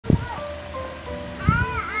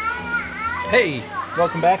Hey,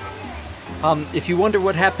 welcome back. If you wonder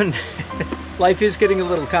what happened, life is getting a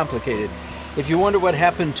little complicated. If you wonder what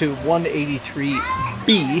happened to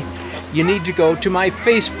 183B, you need to go to my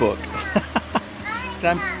Facebook.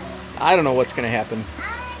 I don't know what's going to happen.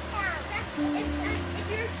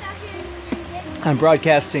 I'm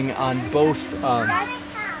broadcasting on both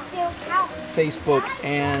Facebook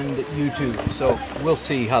and YouTube, so we'll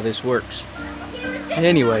see how this works.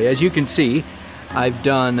 Anyway, as you can see, I've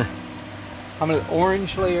done an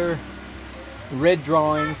orange layer, red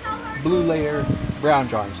drawing, blue layer, brown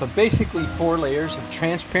drawing. So basically 4 layers of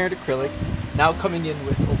transparent acrylic, now coming in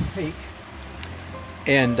with opaque.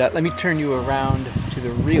 And let me turn you around to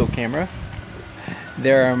the real camera.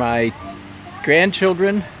 There are my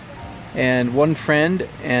grandchildren and one friend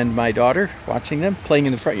and my daughter watching them playing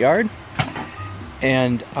in the front yard.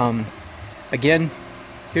 And again,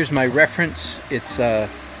 here's my reference. It's a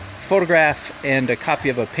photograph and a copy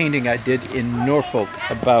of a painting I did in Norfolk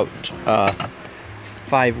about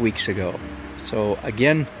 5 weeks ago. So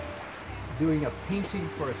again, doing a painting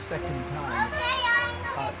for a second time,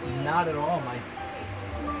 not at all my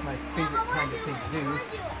favorite kind of thing to do.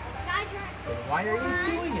 So why are you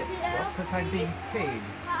doing it? Well, because I'm being paid.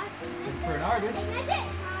 And for an artist,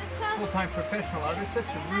 full-time professional artist,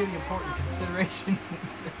 that's a really important consideration.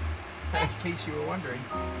 In case you were wondering.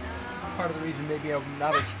 Part of the reason maybe I'm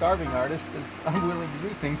not a starving artist is I'm willing to do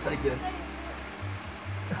things like this.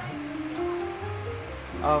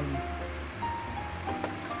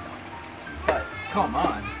 But come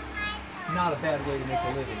on, not a bad way to make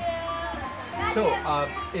a living. So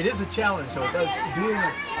it is a challenge. So it does doing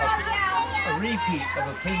a repeat of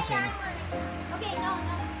a painting.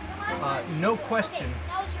 No question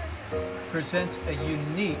presents a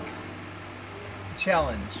unique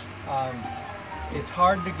challenge. It's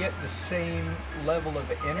hard to get the same level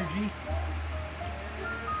of energy.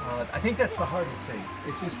 I think that's the hardest thing.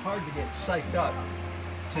 It's just hard to get psyched up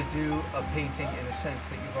to do a painting in a sense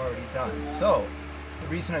that you've already done. So the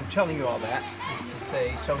reason I'm telling you all that is to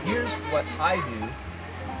say, so here's what I do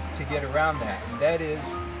to get around that. And that is,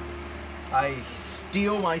 I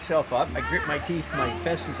steel myself up, I grit my teeth, my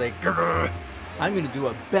fist, and say, grr, I'm going to do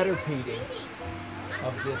a better painting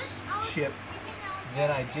of this ship than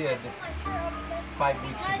I did 5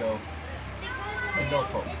 weeks ago in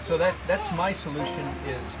Norfolk. So that's my solution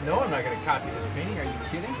is, no, I'm not going to copy this painting. Are you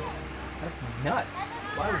kidding? That's nuts.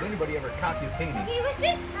 Why would anybody ever copy a painting?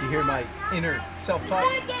 To hear my inner self-talk?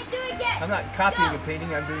 I'm not copying a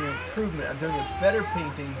painting. I'm doing an improvement. I'm doing a better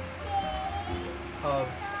painting of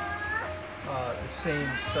the same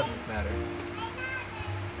subject matter.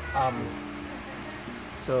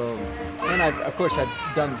 So, and of course I've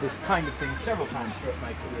done this kind of thing several times throughout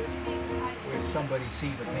my career, where somebody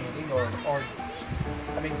sees a painting, or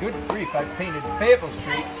I mean, good grief, I've painted Fayetteville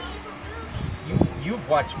Street. You've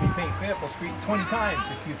watched me paint Fayetteville Street 20 times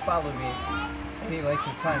if you've followed me any length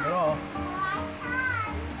of time at all.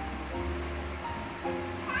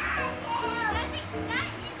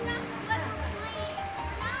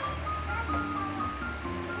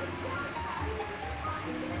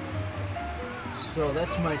 So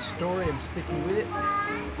that's my story. I'm sticking with it.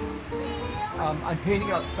 I'm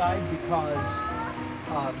painting outside because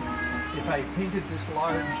if I painted this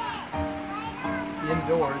large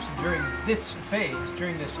indoors during this phase,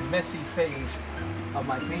 during this messy phase of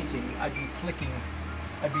my painting, I'd be flicking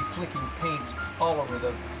paint all over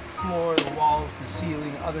the floor, the walls, the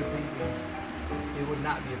ceiling, other paintings. It would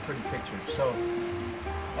not be a pretty picture. So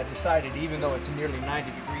I decided, even though it's nearly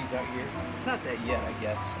 90 degrees out here, it's not that yet, I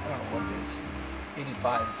guess. I don't know what it is.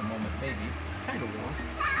 85 at the moment, maybe. Kind of warm.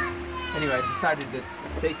 Anyway, I decided to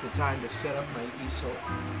take the time to set up my easel,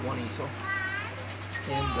 one easel,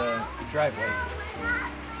 in the driveway.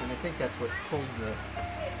 And I think that's what pulled the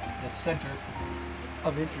center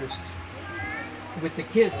of interest with the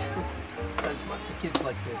kids. Because the kids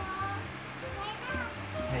like to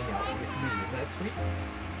hang out with me. Is that sweet?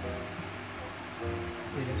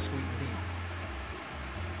 It is sweet indeed.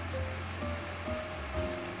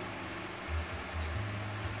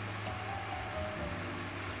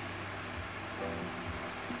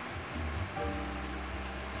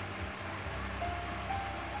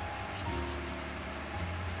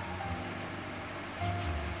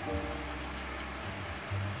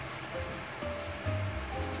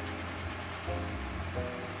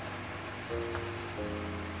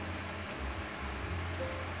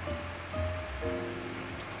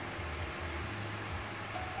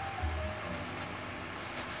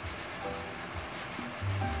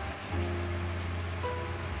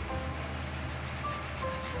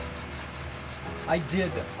 I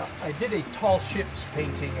did a tall ships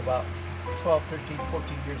painting about 12, 13,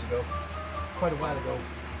 14 years ago. quite a while ago.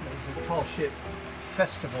 There was a tall ship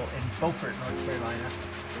festival in Beaufort, North Carolina.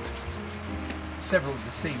 Several of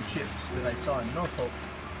the same ships that I saw in Norfolk.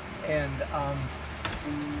 And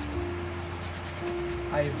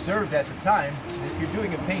I observed at the time that if you're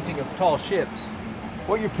doing a painting of tall ships,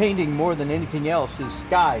 what you're painting more than anything else is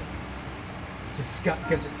sky.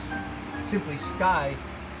 Because it's simply sky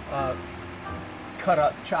cut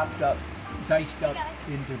up, chopped up, diced up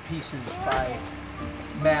into pieces by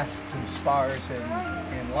masts and spars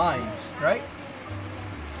and lines, right?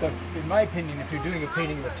 So in my opinion, if you're doing a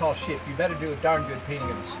painting of a tall ship, you better do a darn good painting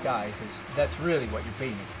of the sky, because that's really what you're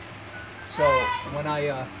painting. So when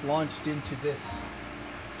I launched into this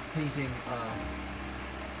painting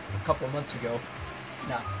a couple of months ago,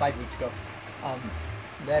 5 weeks ago,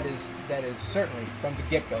 that is certainly from the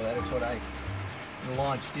get-go, that is what I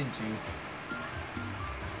launched into.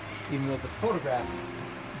 Even though the photograph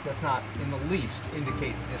does not in the least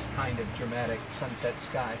indicate this kind of dramatic sunset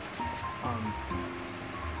sky,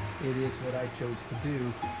 it is what I chose to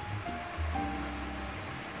do.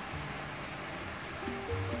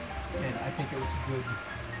 And I think it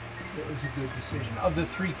was a good decision. Of the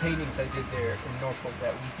 3 paintings I did there in Norfolk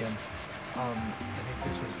that weekend, I think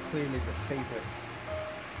this was clearly the favorite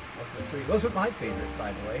of the 3. It wasn't my favorite,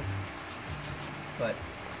 by the way, but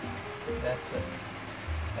that's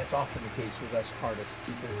often the case with us artists,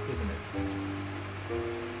 isn't it?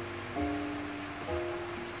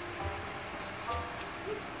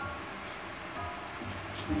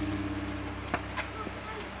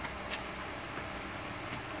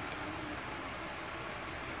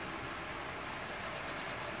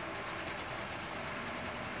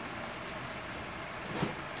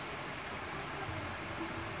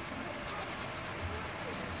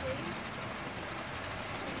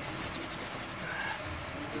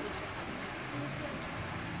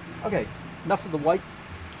 Okay, enough of the white.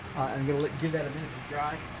 I'm going to give that a minute to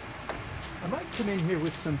dry. I might come in here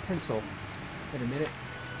with some pencil in a minute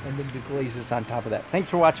and then do glazes on top of that. Thanks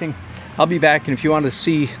for watching. I'll be back, and if you want to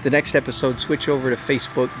see the next episode, switch over to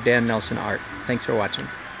Facebook, Dan Nelson Art. Thanks for watching.